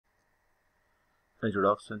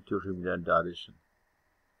Introduction to ruminant digestion.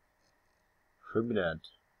 Ruminant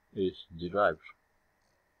is derived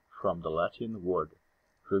from the Latin word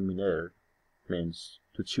ruminare, means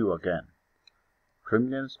to chew again.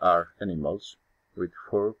 Ruminants are animals with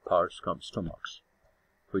 4 parts stomachs,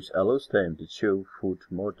 which allows them to chew food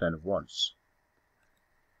more than once.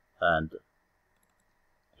 And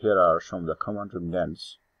here are some of the common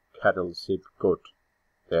ruminants: cattle, sheep, goat.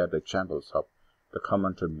 They are the examples of the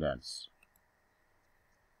common ruminants.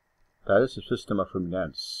 The digestive system of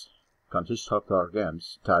ruminants consists of the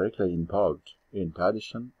organs directly involved in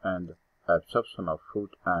digestion and absorption of food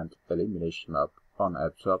and elimination of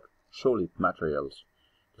unabsorbed solid materials.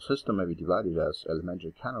 The system may be divided as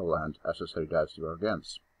alimentary canal and accessory digestive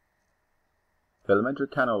organs. The alimentary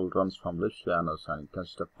canal runs from lips to anus and it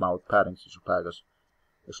consists of mouth, pharynx, esophagus,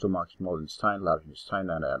 stomach, small intestine, large intestine,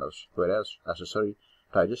 and anus, whereas accessory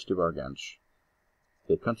digestive organs,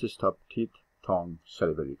 they consist of teeth, tongue,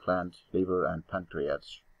 salivary gland, liver, and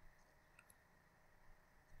pancreas.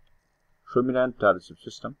 Ruminant digestive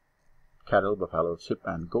system: cattle, buffalo, sheep,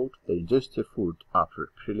 and goat, they ingest their food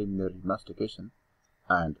after preliminary mastication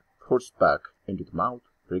and forced back into the mouth,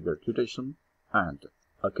 regurgitation, and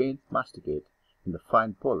again masticate in the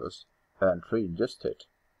fine bolus and reingested.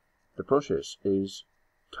 The process is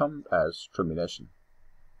termed as rumination.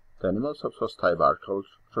 The animals of such type are called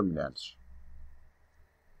ruminants.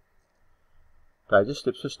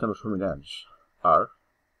 Digestive system of ruminants are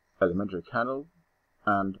alimentary canal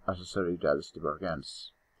and accessory digestive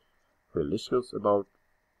organs. We'll discuss about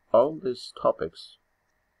all these topics.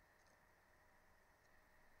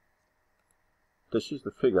 This is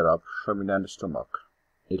the figure of ruminant stomach.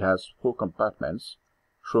 It has 4 compartments: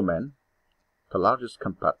 rumen, the largest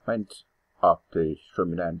compartment of the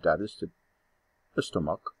ruminant digestive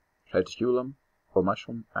stomach, reticulum,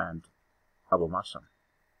 omasum, and abomasum.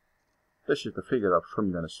 This is the figure of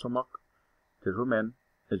ruminant stomach. The rumen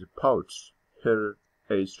is a pouch. Here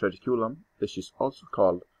is reticulum. This is also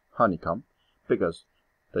called honeycomb because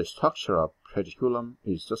the structure of reticulum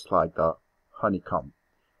is just like the honeycomb.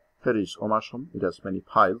 Here is omasum. It has many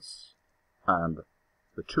piles, and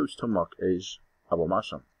the true stomach is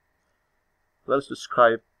abomasum. Let's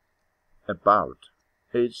describe about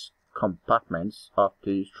each compartments of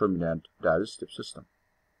the ruminant digestive system.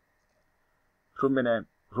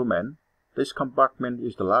 Rumen. This compartment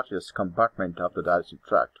is the largest compartment of the digestive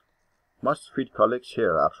tract. Most feed collects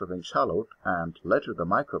here after being swallowed, and later the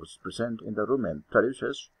microbes present in the rumen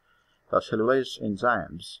produces the cellulose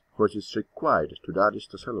enzymes, which is required to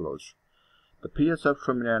digest the cellulose. The pH of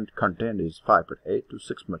ruminant content is 5.8 to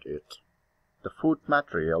 6.8. The food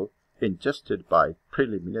material ingested by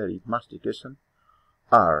preliminary mastication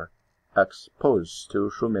are exposed to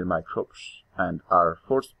rumen microbes and are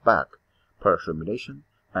forced back per rumination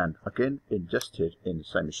and again ingested in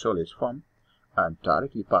semi-solid form and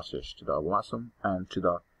directly passes to the abomasum and to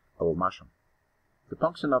the abomasum. The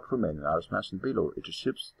function of rumen are as mentioned below. It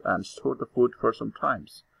receives and stores the food for some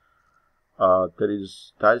times. There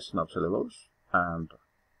is digestion of cellulose, and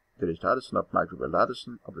there is digestion of microbial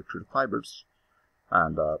digestion of the crude fibers,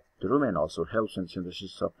 and the rumen also helps in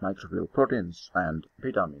synthesis of microbial proteins and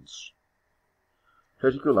vitamins.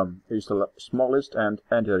 Reticulum is the smallest and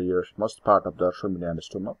anterior-most part of the ruminant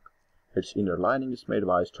stomach. Its inner lining is made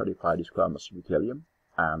by stratified squamous epithelium,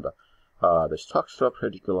 and the structure of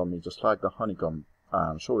reticulum is just like the honeycomb,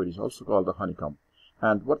 and so it is also called the honeycomb.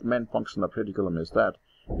 And what the main function of reticulum is that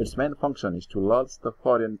its main function is to lodge the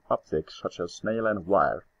foreign objects such as nail and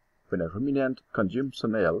wire. When a ruminant consumes a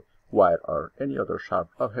nail, wire, or any other sharp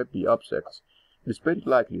or heavy objects, it is very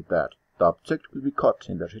likely that the object will be caught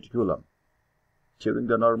in the reticulum. During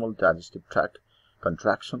the normal digestive tract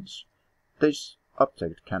contractions, this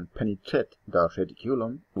object can penetrate the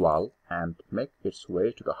reticulum wall and make its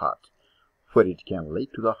way to the heart, where it can lead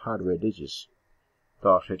to the hardware disease.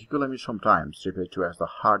 The reticulum is sometimes referred to as the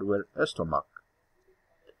hardware stomach.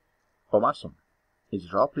 Omasum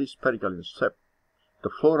is roughly spherical in shape.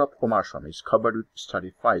 The floor of omasum is covered with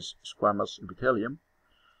stratified squamous epithelium,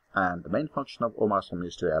 and the main function of omasum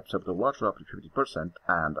is to absorb the water up to 50%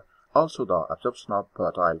 and also the absorption of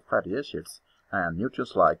volatile fatty acids and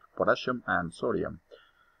nutrients like potassium and sodium.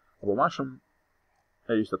 Abomasum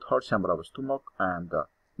is the third chamber of the stomach, and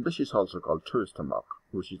this is also called true stomach,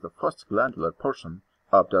 which is the first glandular portion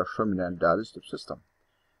of the ruminant digestive system.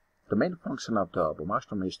 The main function of the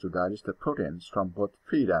abomasum is to digest the proteins from both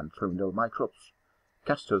feed and ruminal microbes.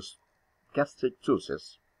 Gastric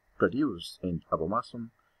juices produced in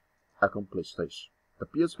abomasum accomplish this. The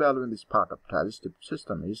pH value in this part of the digestive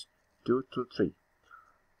system is 2 to 3.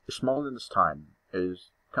 The small intestine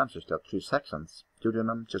consists of 3 sections: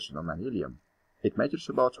 duodenum, jejunum, and ileum. It measures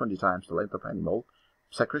about 20 times the length of animal.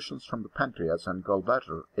 Secretions from the pancreas and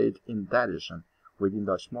gallbladder aid in digestion within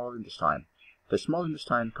the small intestine. The small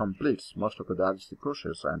intestine completes most of the digestive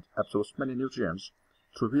process and absorbs many nutrients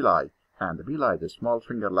through villi, and the villi, the small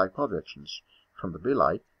finger-like projections. From the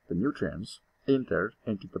villi, the nutrients enter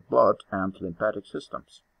into the blood and lymphatic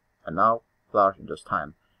systems. And now, large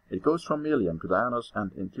intestine. It goes from ileum to the anus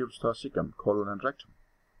and includes the cecum, colon, and rectum.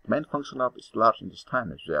 The main function of its large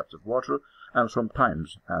intestine is to absorb water, and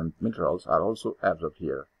sometimes and minerals are also absorbed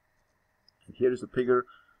here. And here is a figure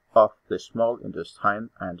of the small intestine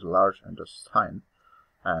and large intestine.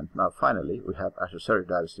 And now finally we have accessory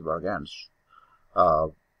digestive organs.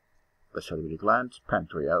 The salivary gland,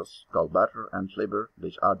 pancreas, gallbladder, and liver.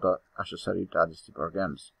 These are the accessory digestive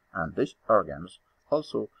organs, and these organs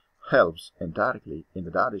also helps indirectly in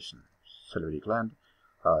the digestion. Salivary gland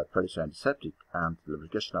produces antiseptic and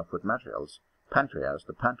lubrication of food materials. Pancreas,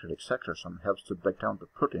 the pancreatic secretion, helps to break down the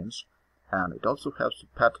proteins, and it also helps to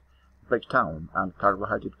fat breakdown and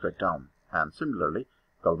carbohydrate breakdown. And similarly,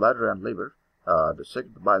 gallbladder and liver, they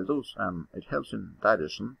secrete the bile juice, and it helps in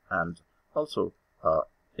digestion and also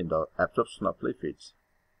in the absorption of lipids.